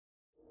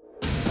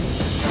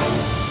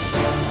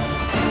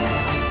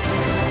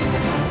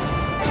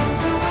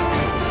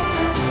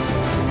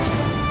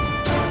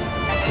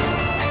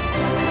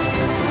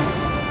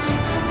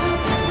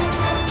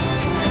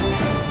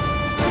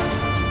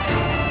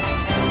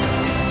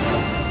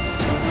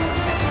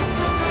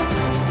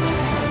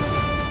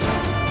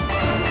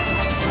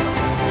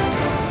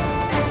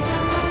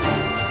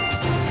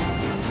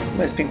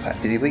Well, it's been quite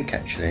a busy week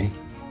actually,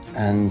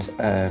 and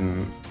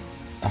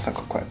I've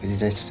got quite a busy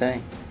day today.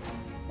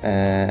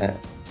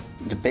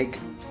 The big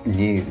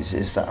news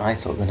is that I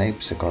thought the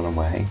neighbours had gone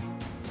away,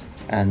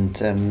 and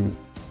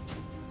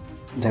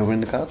they were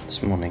in the garden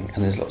this morning,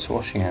 and there's lots of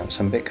washing out,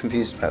 so I'm a bit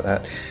confused about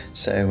that.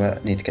 So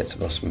I need to get to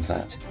the bottom of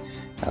that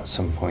at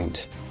some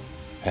point.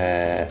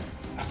 I've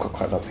got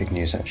quite a lot of big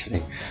news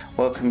actually.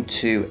 Welcome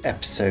to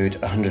episode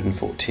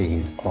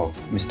 114 of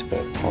Mr.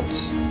 Burt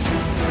Pods.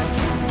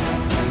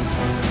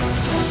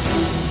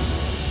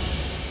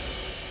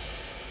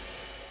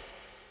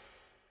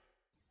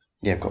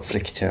 Yeah, I've got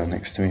Flicky Tail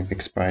next to me,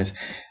 big surprise.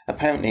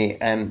 Apparently,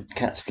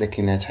 cats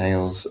flicking their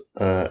tails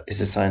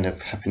is a sign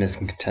of happiness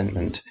and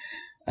contentment.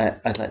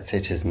 I'd like to say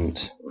it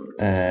isn't.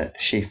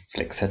 She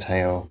flicks her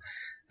tail,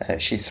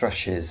 she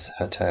thrashes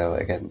her tail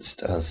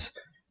against us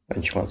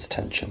when she wants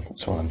attention,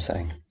 that's all I'm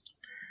saying.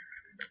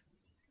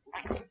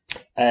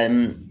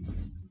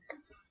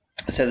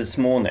 So this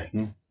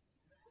morning,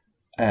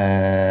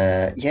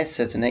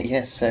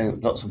 so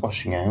lots of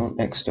washing out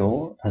next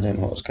door. I don't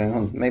know what's going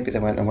on. Maybe they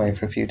went away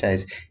for a few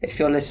days. If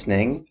you're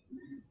listening,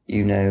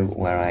 you know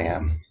where I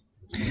am.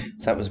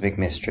 So that was a big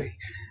mystery.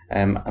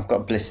 I've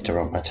got a blister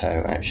on my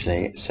toe,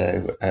 actually.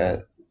 So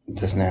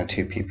there's now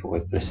 2 people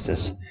with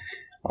blisters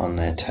on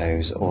their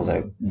toes,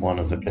 although one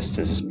of the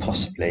blisters is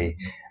possibly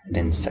an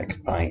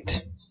insect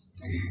bite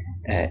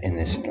in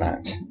this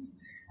flat.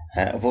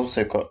 I've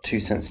also got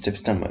 2 sensitive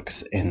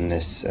stomachs in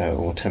this,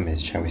 or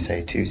tummies, shall we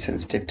say, 2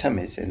 sensitive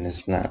tummies in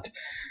this flat,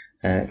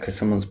 because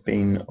someone's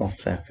been off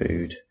their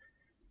food.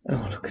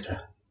 Oh, look at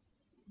her.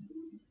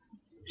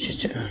 She's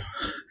just...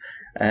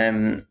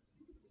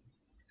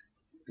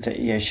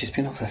 she's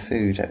been off her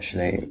food,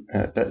 actually,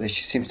 but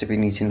she seems to be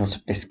eating lots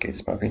of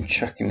biscuits, but I've been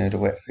chucking a load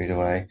of wet food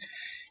away,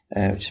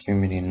 which has been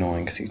really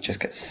annoying, because it just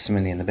gets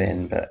smelly in the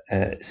bin, but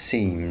it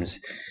seems...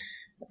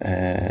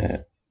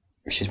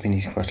 she's been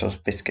eating quite a lot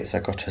of biscuits.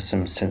 I got her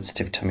some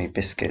sensitive tummy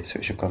biscuits,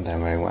 which have gone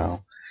down very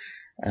well.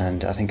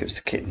 And I think it was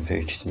the kitten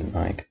food she didn't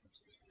like.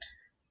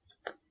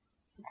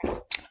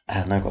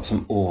 And I got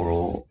some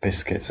oral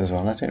biscuits as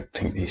well. I don't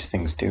think these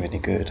things do any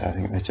good. I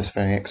think they're just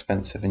very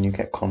expensive and you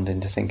get conned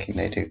into thinking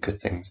they do good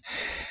things.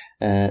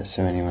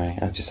 So anyway,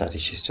 I've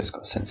decided she's just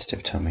got a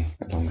sensitive tummy,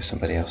 along with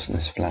somebody else in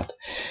this flat.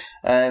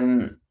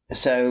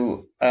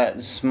 So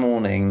this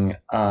morning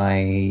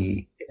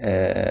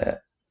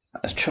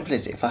the trouble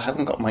is, if I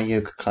haven't got my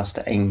yoga class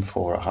to aim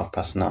for at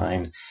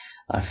 9:30,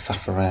 I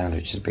faff around,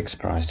 which is a big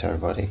surprise to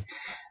everybody.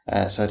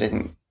 So I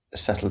didn't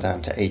settle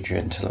down to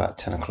Adrian until about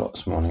 10 o'clock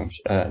this morning,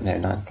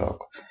 9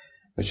 o'clock,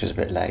 which was a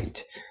bit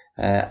late.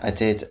 I've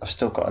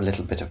still got a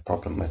little bit of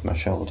problem with my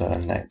shoulder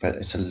and neck, but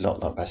it's a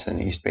lot better than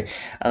it used to be.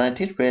 And I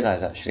did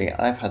realise, actually,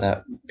 I've had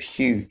a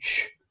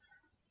huge,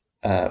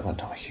 well,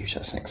 not huge,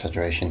 that's an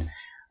exaggeration.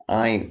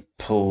 I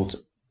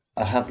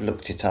have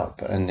looked it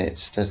up, and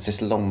there's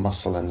this long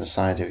muscle in the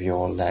side of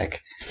your leg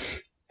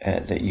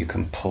that you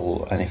can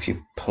pull, and if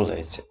you pull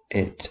it,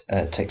 it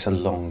takes a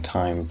long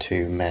time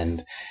to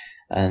mend.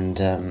 And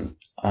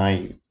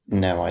I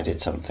know I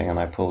did something, and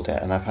I pulled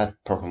it, and I've had a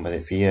problem with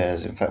it for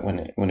years. In fact, when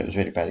it was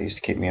really bad, it used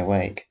to keep me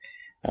awake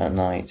at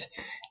night.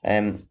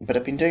 But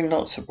I've been doing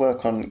lots of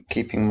work on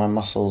keeping my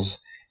muscles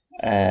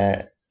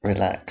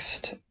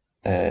relaxed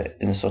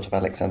in a sort of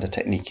Alexander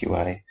Technique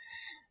way,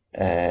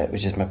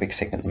 which is my big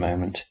thing at the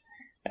moment.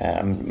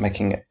 I'm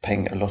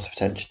paying a lot of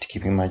attention to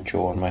keeping my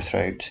jaw and my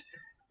throat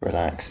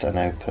relaxed and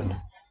open,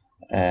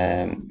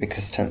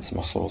 because tense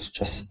muscles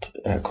just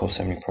cause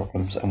so many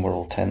problems, and we're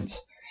all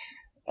tense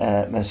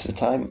most of the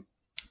time.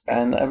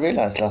 And I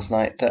realised last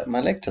night that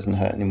my leg doesn't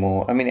hurt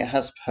anymore. I mean, it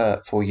has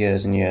hurt for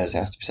years and years. It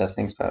has to be said, I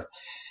think it's about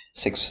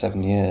 6 or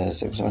 7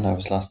 years. It was when I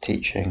was last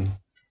teaching,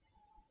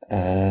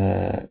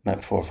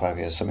 about 4 or 5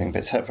 years or something, but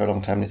it's hurt for a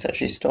long time, and it's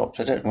actually stopped.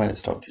 I don't know when it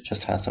stopped, it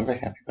just has. I'm very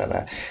happy about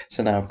that.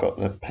 So now I've got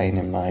the pain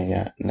in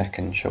my neck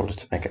and shoulder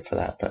to make up for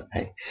that, but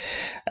hey.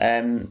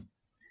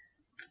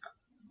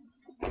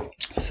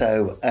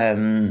 So I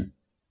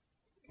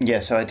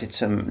did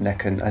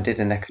I did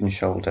a neck and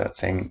shoulder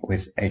thing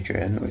with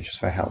Adrian, which was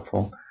very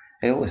helpful.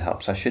 It always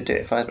helps. I should do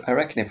it. I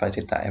reckon if I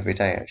did that every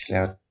day, actually,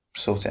 I'd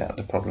sort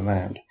the problem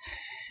out.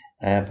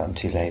 But I'm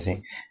too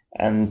lazy.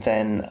 And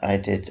then I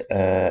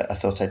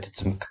thought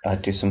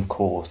I'd do some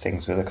core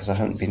things with it, because I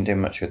haven't been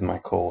doing much with my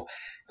core,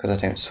 because I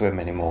don't swim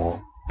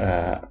anymore,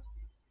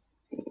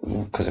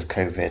 because of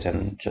COVID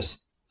and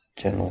just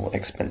general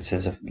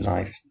expenses of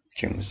life.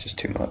 Gym was just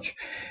too much.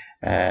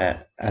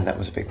 And that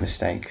was a big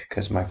mistake,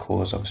 because my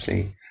core's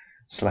obviously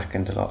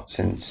slackened a lot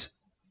since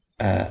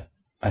I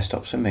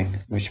stopped swimming,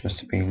 which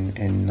must have been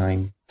in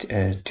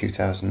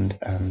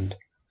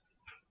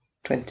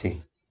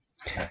 2020.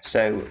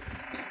 So,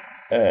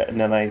 and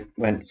then I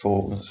went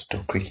for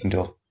still creaking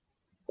door.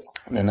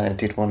 And then I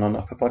did one on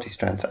upper body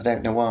strength. I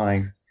don't know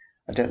why.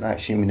 I don't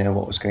actually know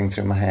what was going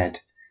through my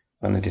head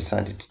when I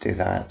decided to do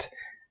that.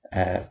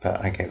 But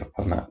I gave up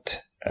on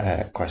that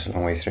quite a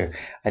long way through.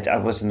 I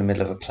was in the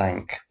middle of a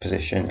plank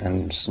position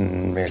and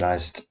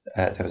realised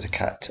there was a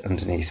cat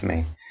underneath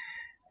me.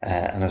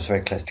 and I was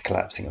very close to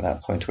collapsing at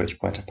that point, at which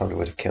point I probably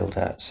would have killed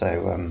her.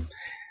 So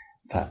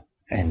that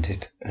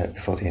ended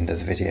before the end of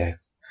the video.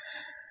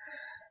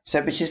 So,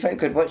 but she's very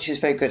good. She's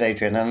very good,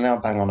 Adrian. And I know I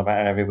bang on about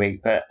her every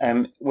week, but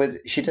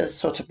she does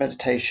sort of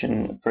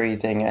meditation,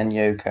 breathing, and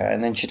yoga,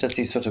 and then she does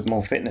these sort of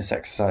more fitness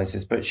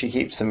exercises, but she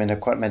keeps them in a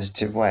quite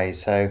meditative way.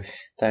 So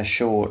they're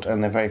short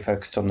and they're very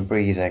focused on the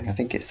breathing. I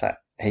think it's that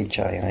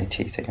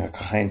HIIT thing, like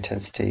high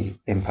intensity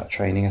impact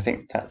training. I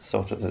think that's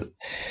sort of the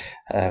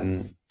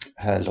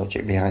her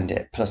logic behind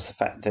it. Plus the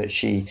fact that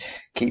she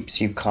keeps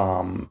you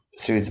calm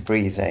through the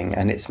breathing,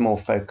 and it's more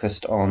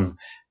focused on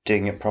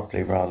doing it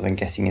properly rather than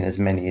getting in as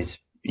many as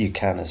you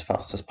can as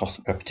fast as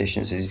possible,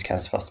 repetitions as you can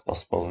as fast as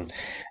possible, and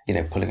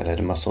pulling a load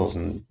of muscles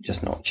and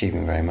just not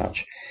achieving very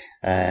much.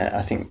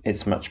 I think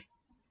it's much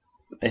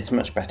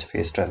better for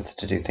your strength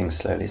to do things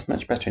slowly. It's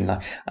much better in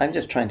life. I'm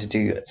just trying to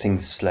do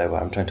things slower.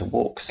 I'm trying to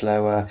walk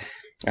slower.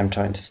 I'm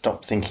trying to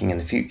stop thinking in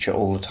the future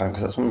all the time,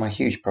 because that's one of my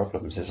huge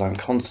problems, is I'm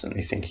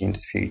constantly thinking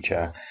into the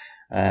future,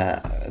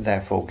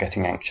 therefore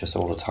getting anxious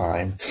all the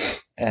time.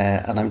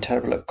 And I'm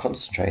terrible at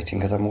concentrating,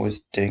 because I'm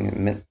always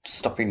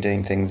stopping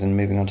doing things and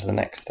moving on to the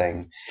next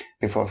thing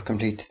before I've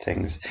completed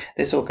things.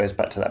 This all goes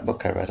back to that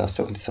book I read. I was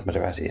talking to somebody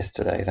about it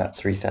yesterday, that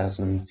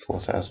 3,000,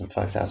 4,000,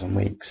 5,000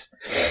 weeks,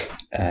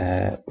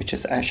 which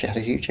has actually had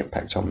a huge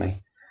impact on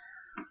me.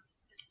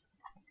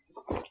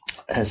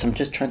 So I'm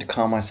just trying to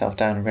calm myself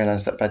down and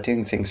realise that by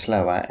doing things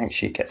slower, I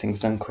actually get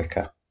things done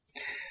quicker.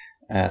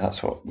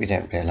 That's what we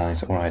don't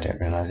realise, or I don't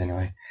realise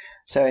anyway.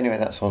 So anyway,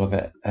 that's all a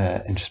bit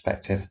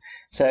introspective.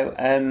 So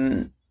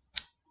then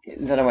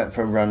I went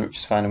for a run, which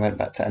was fine. I went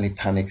back to Ely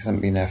Pally because I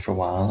haven't been there for a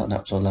while, and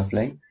that was all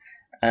lovely.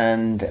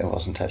 And it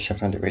wasn't actually. I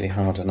found it really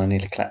hard, and I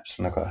nearly collapsed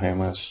when I got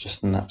home. I was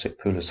just an absolute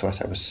pool of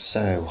sweat. I was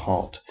so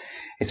hot.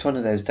 It's one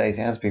of those days,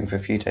 it has been for a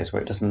few days,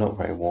 where it doesn't look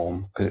very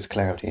warm because it's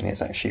cloudy and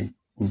it's actually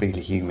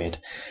really humid.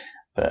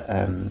 But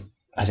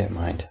I don't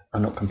mind.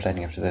 I'm not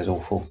complaining after those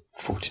awful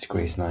 40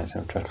 degrees nights.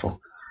 They're dreadful.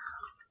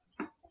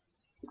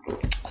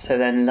 So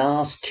then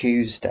last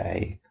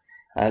Tuesday,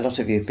 a lot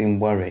of you have been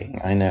worrying,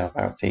 I know,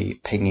 about the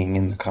pinging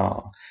in the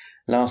car.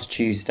 Last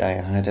Tuesday,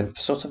 I had a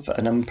sort of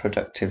an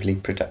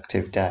unproductively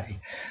productive day.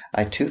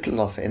 I tootled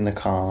off in the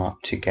car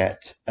to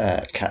get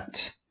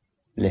cat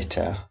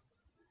litter,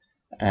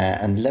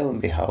 and lo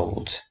and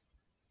behold,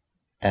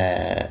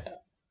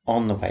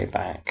 on the way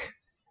back,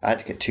 I had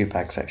to get 2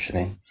 bags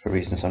actually, for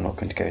reasons I'm not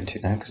going to go into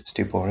now because it's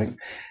too boring.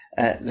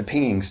 The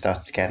pinging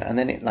started again, and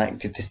then it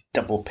did this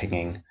double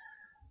pinging.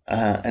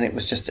 And it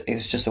was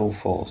just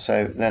awful.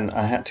 So then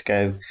I had to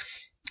go.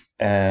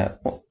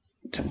 What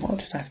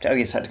did I have to? Oh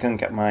yes, I had to go and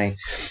get my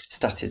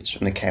statids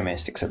from the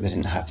chemist, except they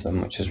didn't have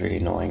them, which was really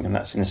annoying. And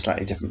that's in a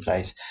slightly different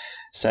place.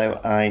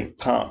 So I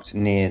parked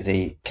near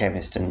the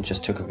chemist and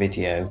just took a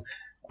video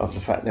of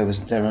the fact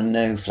there are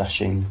no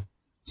flashing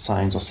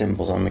signs or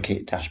symbols on the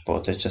kit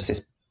dashboard. There's just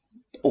this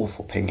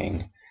awful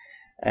pinging,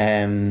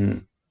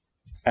 and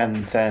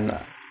then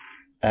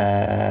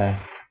I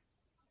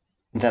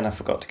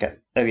forgot to get.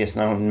 Oh yes,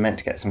 and I meant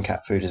to get some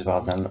cat food as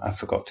well. Then I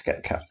forgot to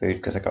get cat food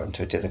because I got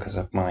into a dither because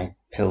of my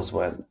pills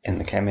weren't in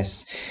the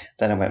chemist.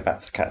 Then I went back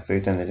for the cat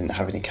food. Then they didn't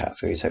have any cat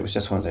food, so it was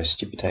just one of those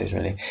stupid days,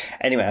 really.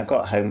 Anyway, I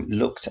got home,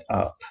 looked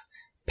up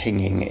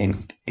pinging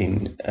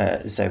in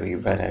Zoe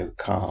Renault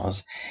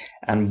cars,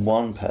 and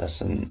one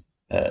person.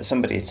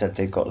 Somebody had said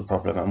they'd got the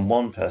problem, and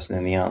one person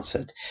in the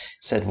answer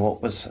said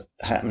what was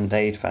happened.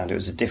 They'd found it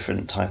was a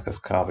different type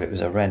of car, but it was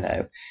a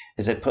Renault.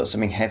 Is they'd put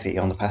something heavy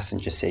on the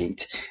passenger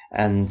seat,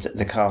 and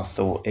the car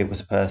thought it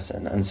was a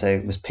person, and so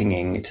it was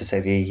pinging to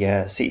say the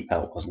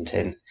seatbelt wasn't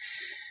in.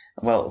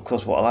 Well, of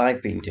course, what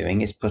I've been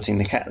doing is putting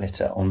the cat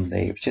litter on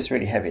which is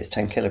really heavy, it's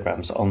 10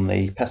 kilograms, on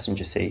the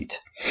passenger seat.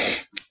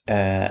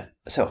 So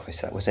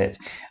obviously that was it.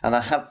 And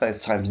I have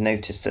both times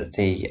noticed that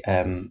the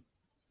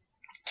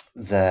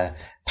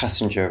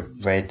passenger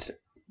red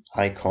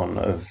icon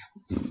of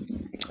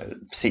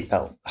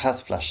seatbelt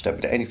has flashed up,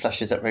 but it only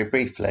flashes up very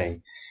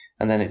briefly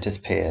and then it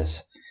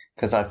disappears.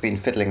 Because I've been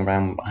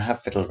I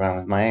have fiddled around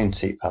with my own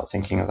seatbelt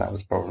thinking that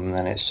was the problem, and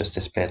then it's just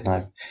disappeared, and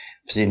I've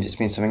presumed it's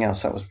been something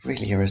else. That was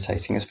really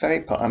irritating. It's very,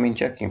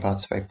 joking apart,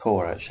 it's very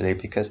poor actually,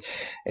 because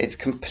it's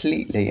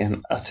completely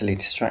and utterly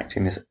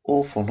distracting, this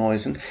awful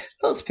noise, and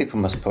lots of people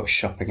must put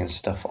shopping and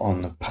stuff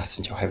on the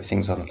passenger, or heavy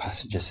things on the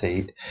passenger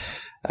seat.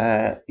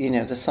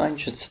 The sign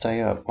should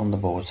stay up on the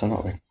board, so I'm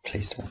not very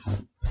pleased about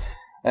that.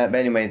 But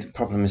anyway, the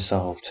problem is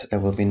solved. There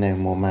will be no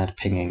more mad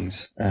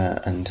pingings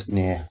and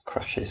near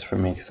crashes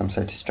from me because I'm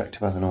so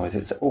distracted by the noise.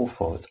 It's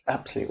awful. It's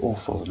absolutely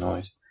awful, the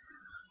noise.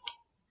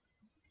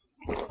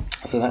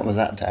 So that was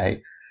that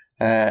day.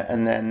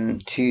 And then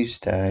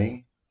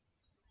Tuesday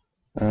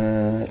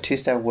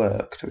I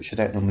worked, which I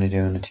don't normally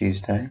do on a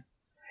Tuesday.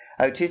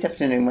 Tuesday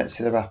afternoon went to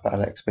see the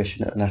Raphael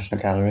exhibition at the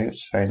National Gallery, which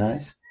was very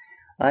nice.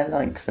 I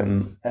like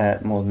them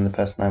more than the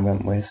person I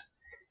went with.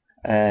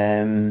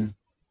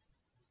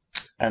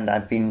 And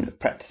I've been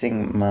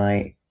practicing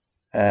my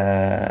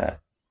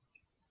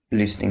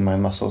loosening my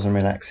muscles and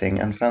relaxing,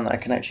 and found that I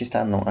can actually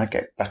stand long. I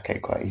get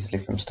backache quite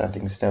easily from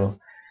standing still,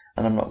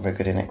 and I'm not very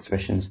good in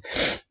exhibitions.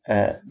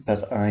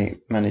 but I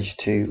managed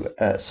to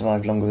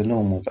survive longer than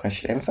normal. But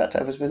actually, in fact,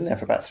 I was in there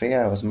for about 3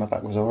 hours and my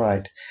back was all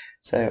right.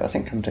 So I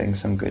think I'm doing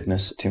some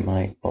goodness to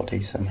my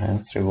body somehow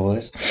through all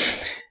this,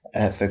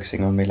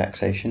 focusing on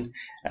relaxation.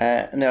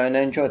 No, and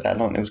I enjoyed that a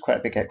lot. It was quite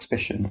a big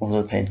exhibition. All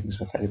the paintings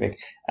were fairly big.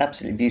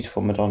 Absolutely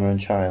beautiful Madonna and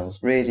Childs.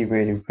 Really,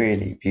 really,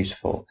 really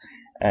beautiful.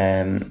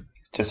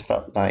 Just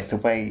felt like the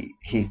way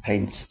he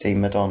paints the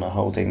Madonna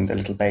holding the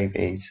little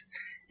babies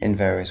in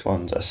various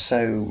ones are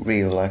so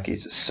real. Like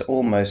it's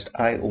almost,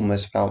 I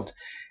almost felt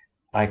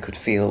I could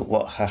feel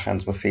what her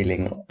hands were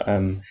feeling,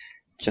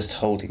 just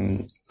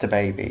holding the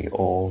baby,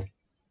 or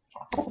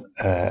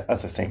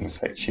other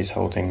things, like she's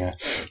holding a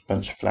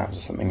bunch of flowers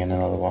or something in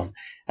another one.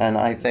 And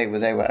they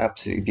were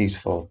absolutely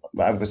beautiful.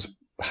 I was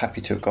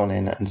happy to have gone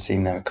in and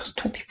seen them. It cost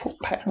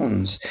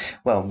 £24.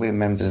 Well, we're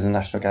members of the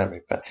National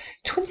Gallery, but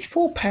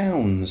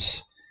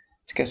 £24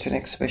 to go to an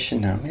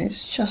exhibition now. I mean,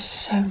 it's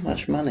just so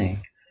much money.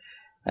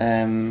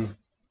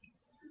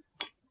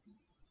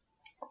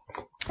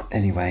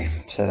 Anyway,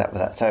 so that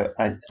was that. So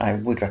I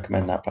would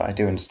recommend that, but I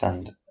do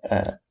understand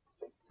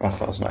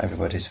Raphael's not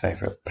everybody's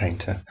favourite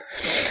painter.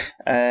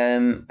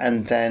 And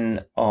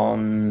then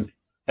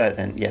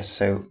yes,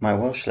 so my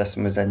Welsh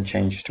lesson was then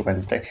changed to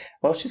Wednesday.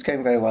 Welsh is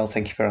going very well,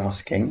 thank you for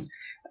asking.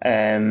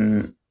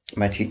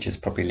 My teacher's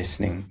probably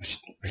listening. She's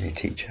not really a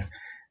teacher.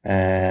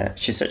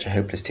 She's such a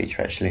hopeless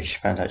teacher, actually. She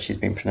found out she's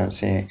been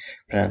pronouncing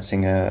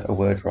a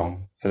word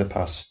wrong for the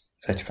past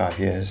 35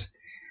 years.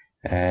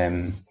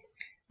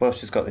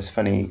 Welsh has got this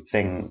funny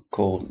thing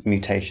called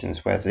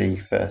mutations, where the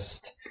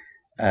first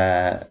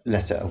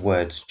letter of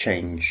words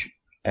change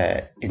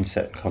in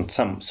certain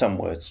some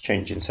words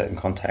change in certain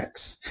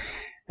contexts,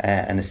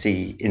 and a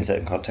C in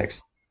certain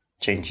contexts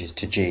changes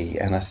to G.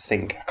 And I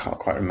can't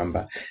quite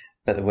remember,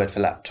 but the word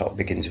for laptop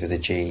begins with a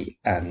G,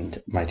 and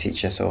my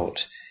teacher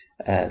thought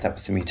that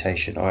was the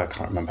mutation, or I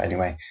can't remember.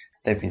 Anyway,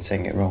 they've been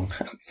saying it wrong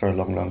for a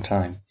long, long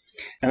time,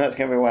 and that's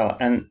going very well.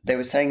 And they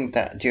were saying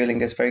that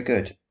Duolingo is very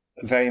good.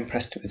 Very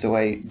impressed with the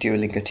way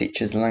Duolingo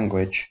teaches the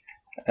language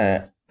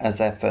as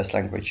their first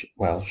language,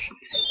 Welsh,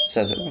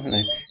 so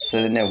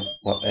they know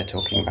what they're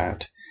talking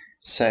about.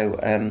 So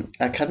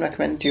I can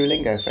recommend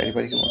Duolingo for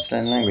anybody who wants to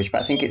learn the language.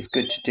 But I think it's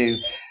good to do.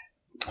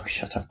 Oh,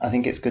 shut up! I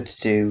think it's good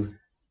to do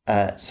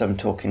some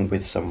talking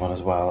with someone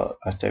as well.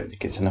 I don't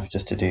think it's enough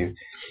just to do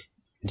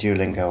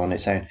Duolingo on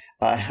its own.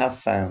 But I have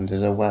found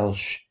there's a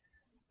Welsh.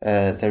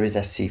 There is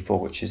SC4,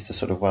 which is the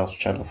sort of Welsh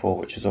Channel 4,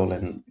 which is all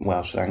in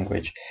Welsh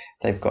language.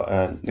 They've got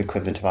an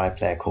equivalent of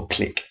iPlayer called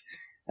Click,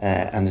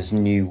 and there's a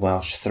new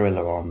Welsh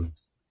thriller on.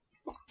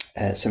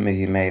 Some of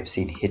you may have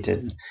seen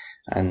Hidden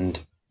and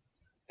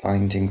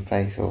Finding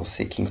Faith, or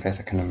Seeking Faith,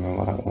 I can't remember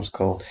what that one was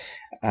called,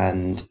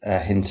 and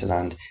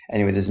Hinterland.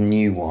 Anyway, there's a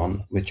new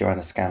one with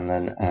Joanna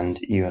Scanlon and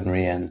Ewan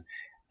Ryan,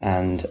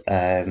 and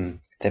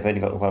they've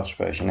only got the Welsh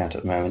version out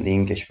at the moment. The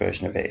English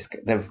version of it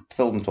they've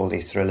filmed all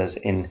these thrillers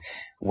in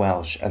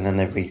Welsh, and then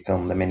they've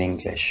refilmed them in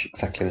English,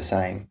 exactly the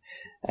same.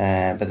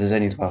 But there's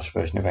only the Welsh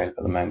version available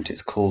at the moment.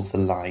 It's called The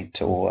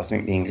Light, or I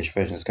think the English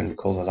version is going to be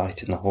called The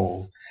Light in the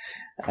Hall.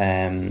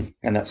 And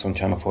that's on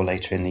Channel 4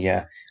 later in the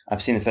year.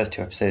 I've seen the first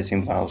 2 episodes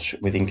in Welsh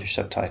with English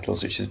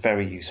subtitles, which is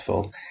very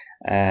useful,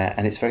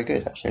 and it's very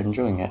good, actually. I'm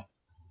enjoying it.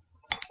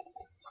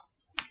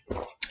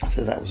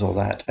 So that was all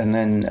that. And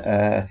then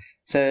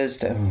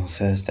Thursday,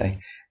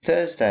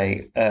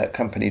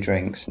 company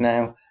drinks.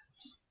 Now,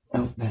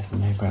 there's the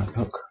neighbour out.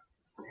 Look,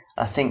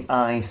 I think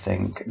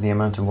the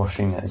amount of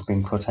washing that has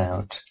been put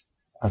out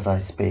as I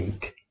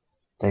speak,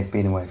 they've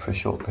been away for a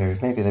short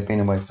period. Maybe they've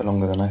been away for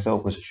longer than I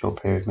thought was a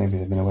short period. Maybe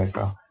they've been away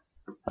for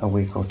a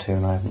week or 2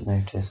 and I haven't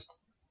noticed.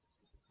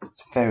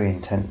 It's very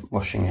intense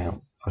washing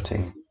out,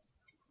 putting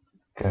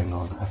going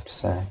on, I have to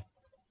say.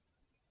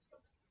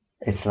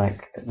 It's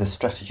like the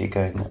strategy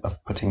going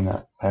of putting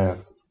that pair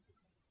of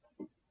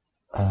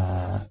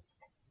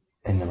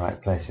in the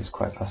right place is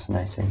quite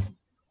fascinating.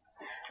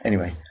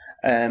 Anyway,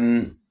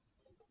 what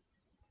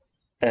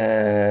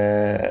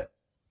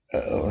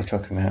we're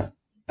talking about.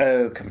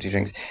 Oh, company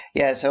drinks.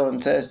 Yeah, so on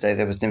Thursday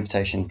there was an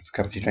invitation for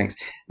company drinks.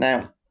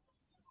 Now,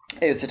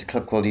 it was at a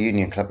club called the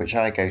Union Club, which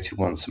I go to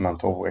once a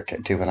month, or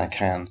do when I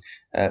can,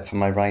 for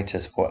my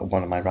writers, for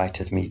one of my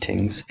writers'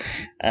 meetings.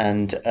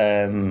 And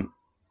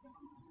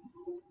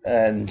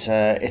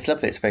it's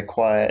lovely. It's very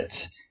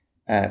quiet,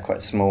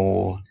 quite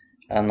small.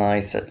 And I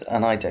said,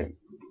 part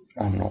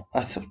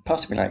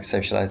of me likes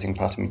socialising,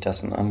 part of me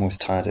doesn't. I'm always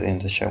tired at the end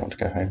of the show, I want to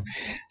go home.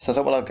 So I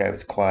thought, well, I'll go,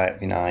 it's quiet,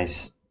 be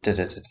nice,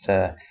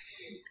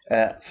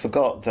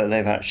 forgot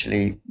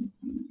that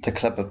the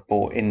club have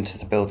bought into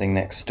the building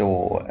next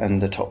door,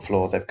 and the top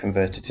floor they've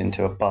converted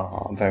into a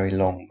bar, a very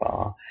long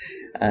bar,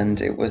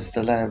 and it was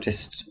the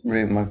loudest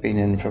room I've been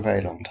in for a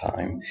very long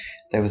time.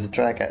 There was a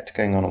drag act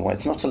going on.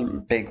 It's not a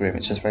big room,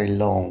 it's just very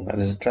long, and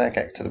there's a drag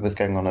act that was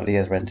going on at the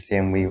other end of the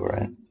end we were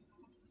in.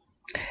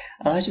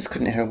 And I just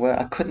couldn't hear a word.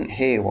 I couldn't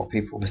hear what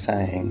people were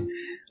saying,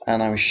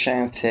 and I was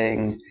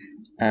shouting,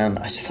 and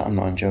I just thought, I'm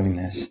not enjoying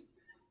this.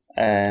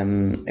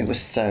 It was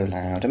so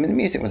loud. I mean, the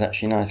music was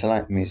actually nice. I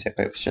liked the music,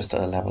 but it was just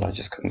at a level I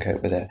just couldn't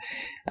cope with it.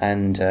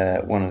 And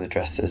one of the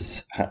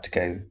dressers had to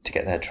go to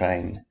get their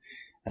train,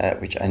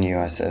 which I knew.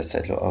 I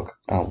said, look,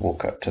 I'll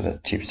walk up to the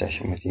tube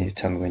station with you.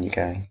 Tell me when you're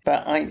going.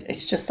 But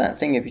it's just that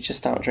thing if you just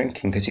start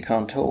drinking because you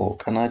can't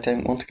talk, and I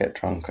don't want to get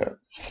drunk at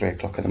 3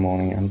 o'clock in the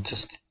morning.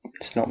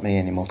 It's not me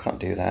anymore. Can't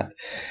do that.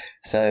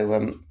 So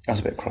I was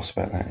a bit cross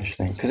about that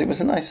actually, because it was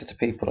a nice set of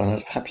people, and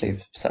I'd happily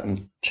sat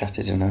and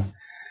chatted in a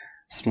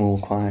small,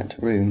 quiet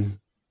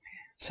room.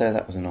 So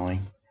that was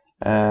annoying.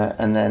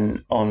 And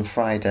then on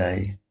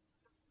Friday,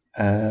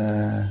 what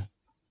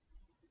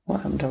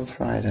happened on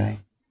Friday?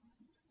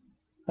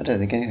 I don't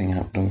think anything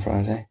happened on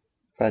Friday.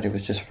 Friday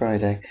was just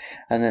Friday.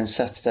 And then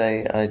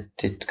Saturday, I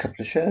did a couple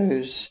of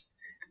shows.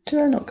 Did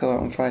I not go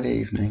out on Friday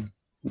evening?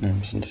 No,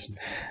 Sunday.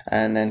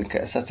 And then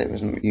Saturday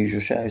was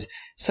usual shows.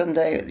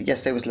 Sunday,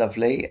 yesterday was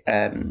lovely.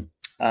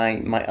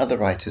 My other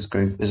writers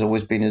group has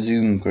always been a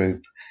Zoom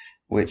group,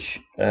 which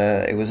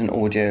it was an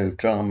audio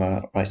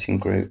drama writing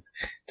group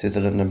through the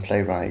London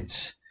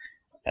Playwrights.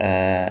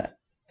 And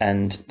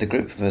the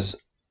group of us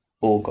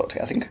all got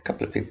together. I think a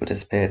couple of people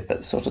disappeared,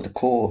 but sort of the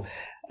core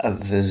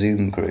of the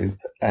Zoom group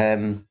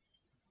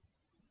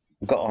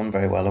got on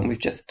very well. And we've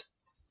just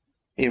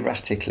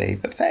erratically,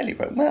 but fairly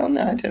well,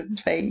 no,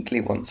 vaguely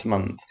once a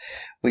month,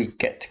 we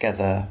get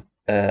together.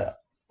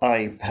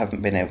 I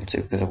haven't been able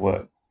to because of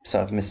work,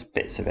 so I've missed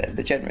bits of it,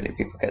 but generally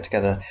people get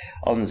together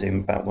on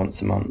Zoom about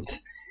once a month.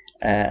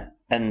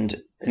 And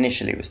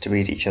initially it was to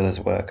read each other's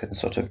work and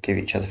sort of give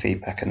each other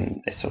feedback,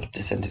 and it sort of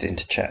descended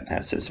into chat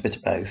now, so it's a bit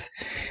of both.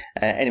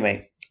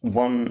 Anyway,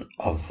 one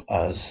of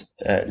us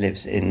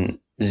lives in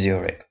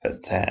Zurich,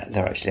 but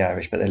they're actually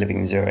Irish, but they're living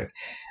in Zurich.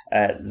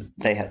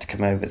 They had to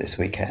come over this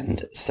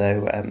weekend,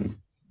 so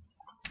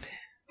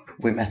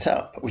we met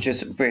up, which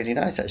was really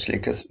nice actually,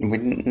 because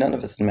none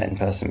of us had met in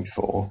person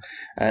before.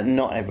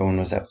 Not everyone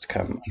was able to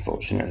come,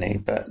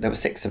 unfortunately, but there were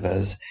 6 of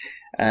us,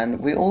 and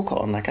we all got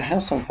on like a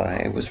house on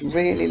fire. It was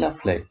really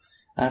lovely.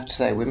 I have to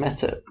say, we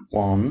met at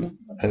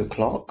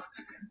 1:00,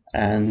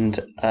 and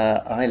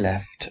I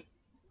left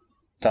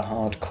the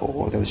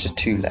hardcore. There was just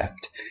 2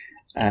 left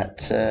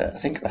at I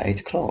think about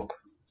 8:00.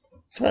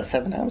 It's about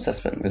 7 hours I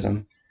spent with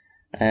them.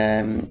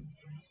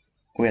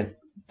 We had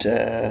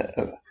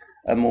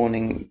a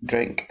morning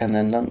drink and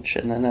then lunch,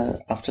 and then an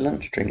after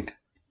lunch drink.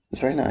 It was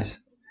very nice.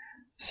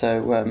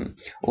 So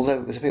although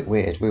it was a bit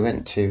weird, we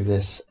went to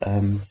this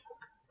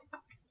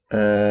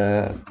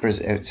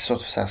Brazil, it's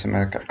sort of South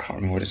America. I can't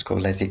remember what it's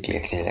called. Les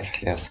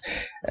Iglesias.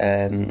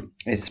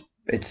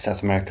 It's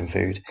South American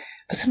food.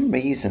 For some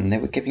reason, they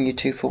were giving you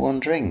 2-for-1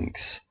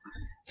 drinks.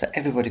 So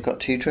everybody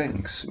got 2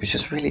 drinks, which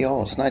is really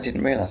odd. And I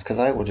didn't realise, because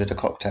I ordered a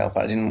cocktail,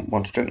 but I didn't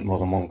want to drink more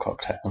than 1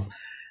 cocktail.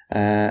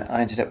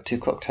 I ended up with 2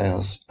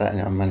 cocktails, but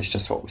I managed to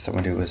swap with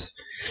someone who was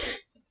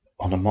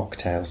on a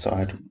mocktail, so I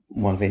had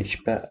 1 of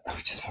each. But I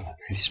just found that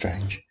really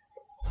strange.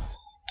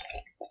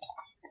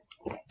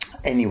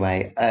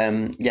 Anyway,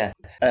 I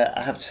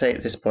have to say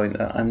at this point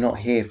I'm not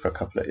here for a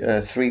couple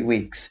of 3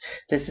 weeks.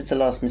 This is the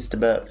last Mr.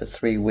 Burt for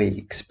 3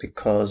 weeks,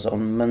 because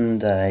on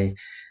Monday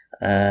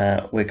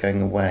we're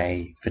going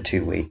away for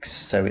 2 weeks,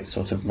 so it's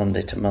sort of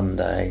Monday to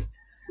Monday.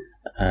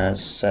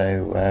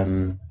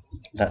 So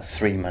that's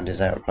 3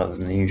 Mondays out rather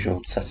than the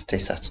usual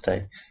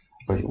Saturday.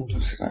 Oh,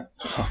 looks like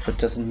half a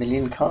dozen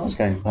million cars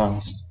going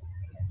past.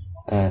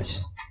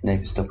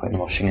 Neighbours still putting the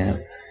washing out.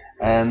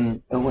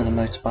 And a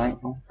motorbike.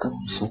 Oh,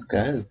 gosh, all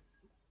go.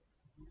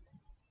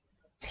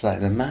 It's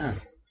like the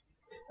math.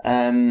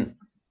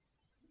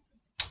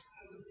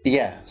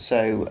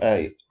 So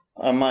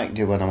I might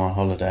do when I'm on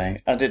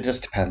holiday. It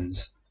just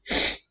depends.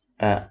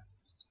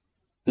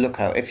 Look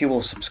out, if you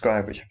all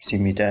subscribe, which I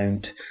presume you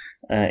don't,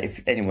 if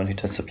anyone who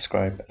does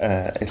subscribe,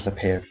 it'll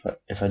appear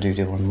if I do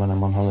one when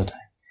I'm on holiday.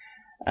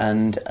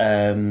 And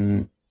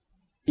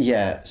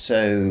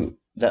so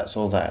that's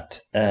all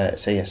that.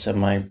 So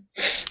my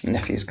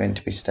nephew's going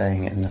to be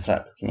staying in the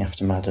flat looking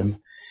after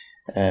Madam.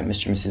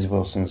 Mr. and Mrs.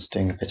 Wilson's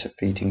doing a bit of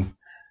feeding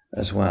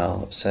as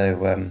well.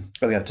 So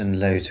I've done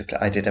loads of.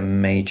 I did a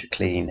major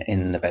clean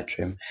in the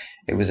bedroom.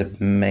 It was a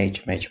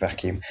major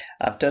vacuum.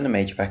 I've done a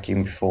major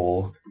vacuum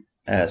before,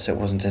 so it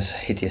wasn't as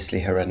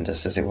hideously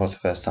horrendous as it was the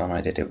first time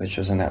I did it, which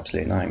was an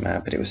absolute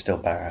nightmare. But it was still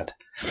bad.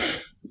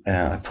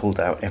 I pulled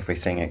out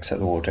everything except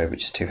the wardrobe,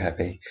 which is too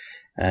heavy,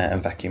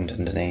 and vacuumed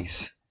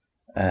underneath.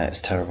 It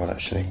was terrible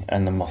actually,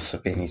 and the moths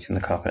have been eating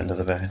the carpet under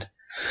the bed.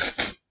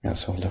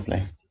 That's all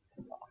lovely.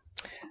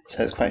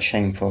 So it's quite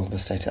shameful, the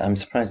state. I'm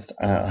surprised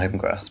I haven't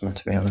got asthma,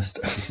 to be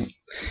honest. The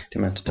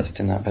amount of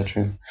dust in that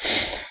bedroom.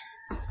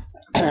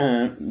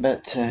 There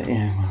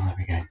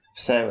we go.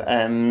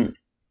 So,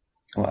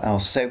 what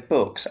else? So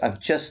books. I've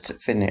just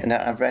finished.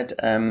 Now I've read.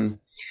 I've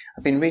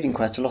been reading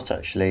quite a lot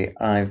actually.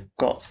 I've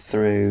got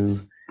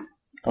through.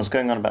 I was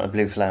going on about The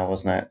Blue Flower,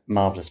 wasn't it?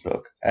 Marvellous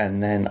book.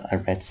 And then I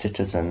read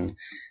Citizen,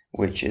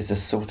 which is a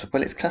sort of.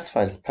 Well, it's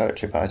classified as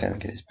poetry, but I don't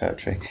think it is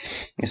poetry.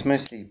 It's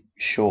mostly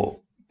short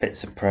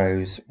bits of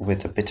prose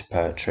with a bit of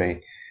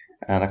poetry,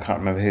 and I can't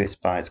remember who it's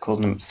by. It's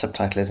called, the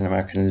subtitle is An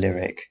American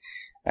Lyric,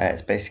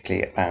 It's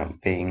basically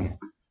about being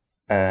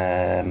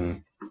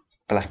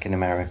black in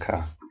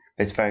America.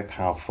 It's very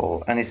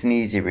powerful, and it's an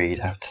easy read,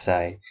 I have to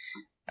say,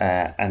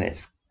 and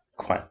it's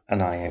quite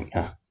an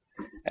eye-opener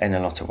in a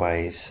lot of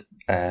ways.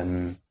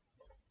 I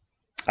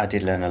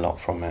did learn a lot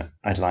from it.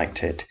 I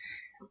liked it.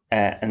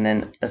 And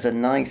then as a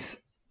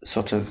nice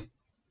sort of,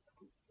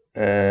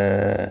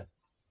 I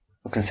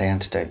can say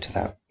antidote to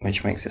that,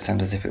 which makes it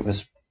sound as if it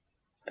was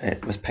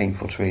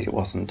painful to read. It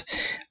wasn't.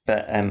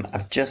 But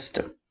I've just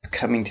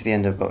coming to the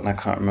end of a book, and I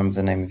can't remember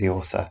the name of the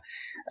author,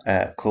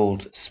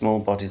 called Small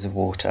Bodies of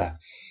Water.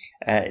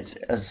 It's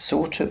a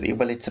sort of,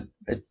 well,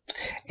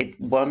 it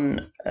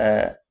won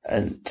the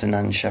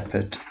Nan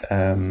Shepherd,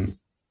 so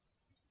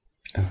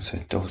the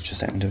door's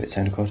just opened of its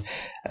own accord,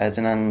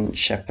 the Nan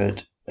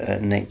Shepherd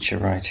Nature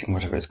Writing,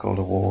 whatever it's called,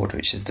 award,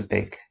 which is the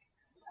big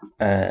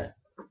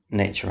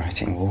nature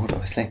writing award,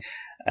 obviously.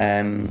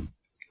 And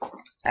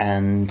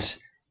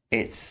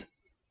it's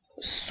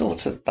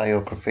sort of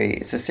biography.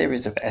 It's a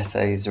series of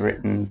essays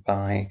written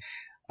by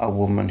a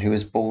woman who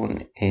was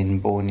born in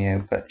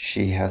Borneo, but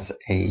she has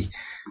a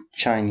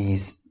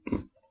Chinese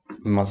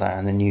mother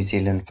and a New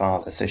Zealand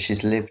father. So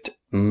she's lived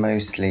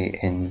mostly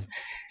in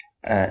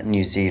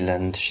New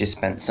Zealand. She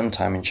spent some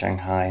time in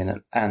Shanghai,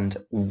 and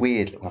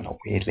weirdly, well, not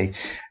weirdly,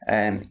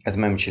 at the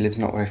moment she lives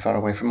not very far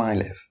away from I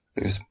live,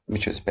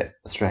 which was a bit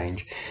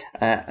strange.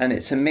 And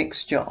it's a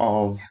mixture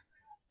of,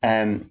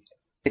 it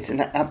is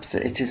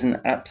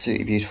an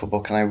absolutely beautiful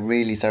book, and I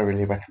really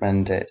thoroughly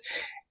recommend it.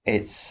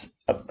 It's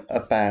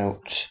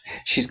about,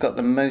 she's got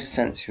the most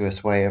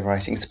sensuous way of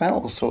writing. It's about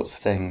all sorts of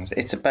things.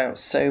 It's about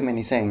so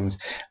many things,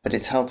 but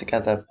it's held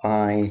together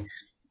by,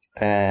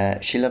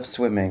 she loves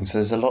swimming, so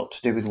there's a lot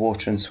to do with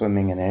water and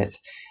swimming in it.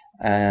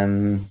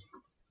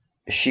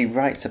 She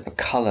writes about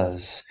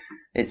colours.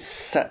 It's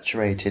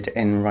saturated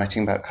in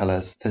writing about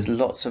colours. There's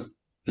lots of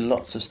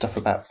stuff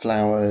about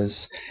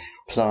flowers,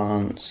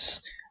 plants,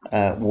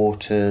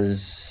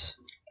 waters.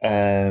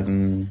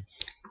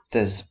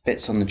 There's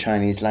bits on the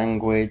Chinese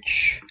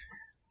language.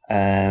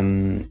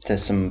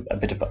 There's a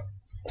bit of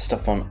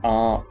stuff on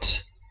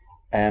art.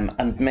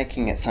 And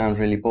making it sound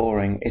really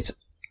boring, it's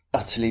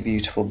utterly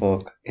beautiful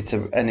book. It's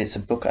a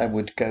book I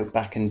would go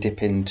back and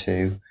dip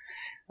into,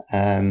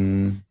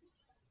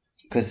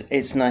 because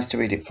it's nice to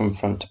read it from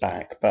front to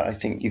back. But I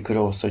think you could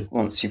also,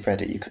 once you've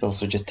read it, you could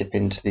also just dip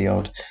into the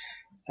odd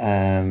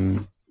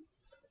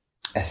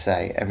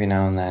essay every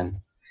now and then.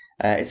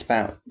 It's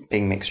about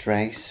being mixed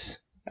race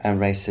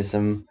and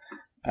racism.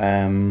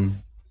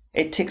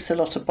 It ticks a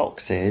lot of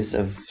boxes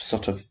of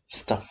sort of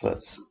stuff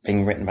that's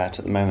being written about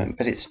at the moment,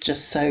 but it's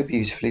just so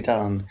beautifully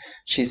done.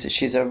 She's a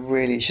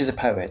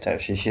poet,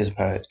 actually. She is a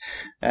poet.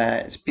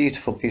 It's a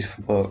beautiful,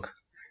 beautiful book.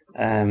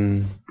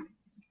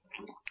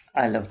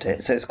 I loved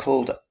it. So it's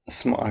called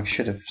I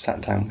should have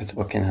sat down with the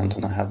book in hand,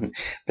 and I haven't.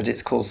 But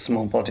it's called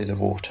Small Bodies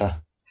of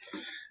Water.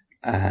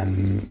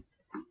 And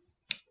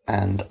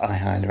I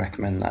highly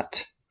recommend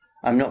that.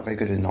 I'm not very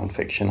good with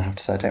non-fiction, I have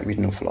to say. I don't read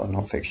an awful lot of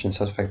non-fiction,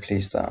 so I was very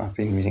pleased that I've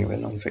been reading a bit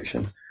of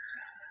non-fiction.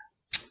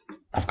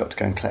 I've got to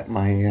go and collect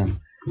my...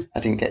 I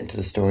didn't get into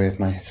the story of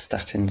my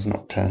statins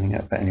not turning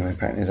up, but anyway,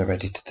 apparently they're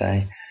ready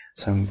today.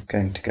 So I'm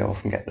going to go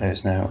off and get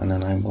those now, and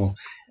then I will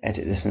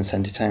edit this and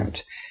send it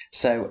out.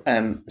 So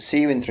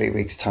see you in 3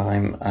 weeks'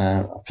 time.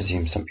 I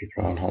presume some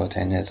people are on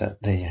holiday now,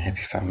 that the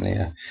happy family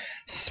are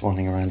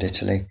swanning around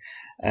Italy.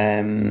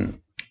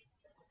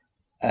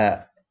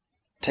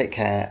 Take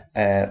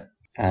care.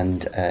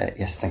 And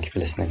yes, thank you for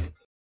listening.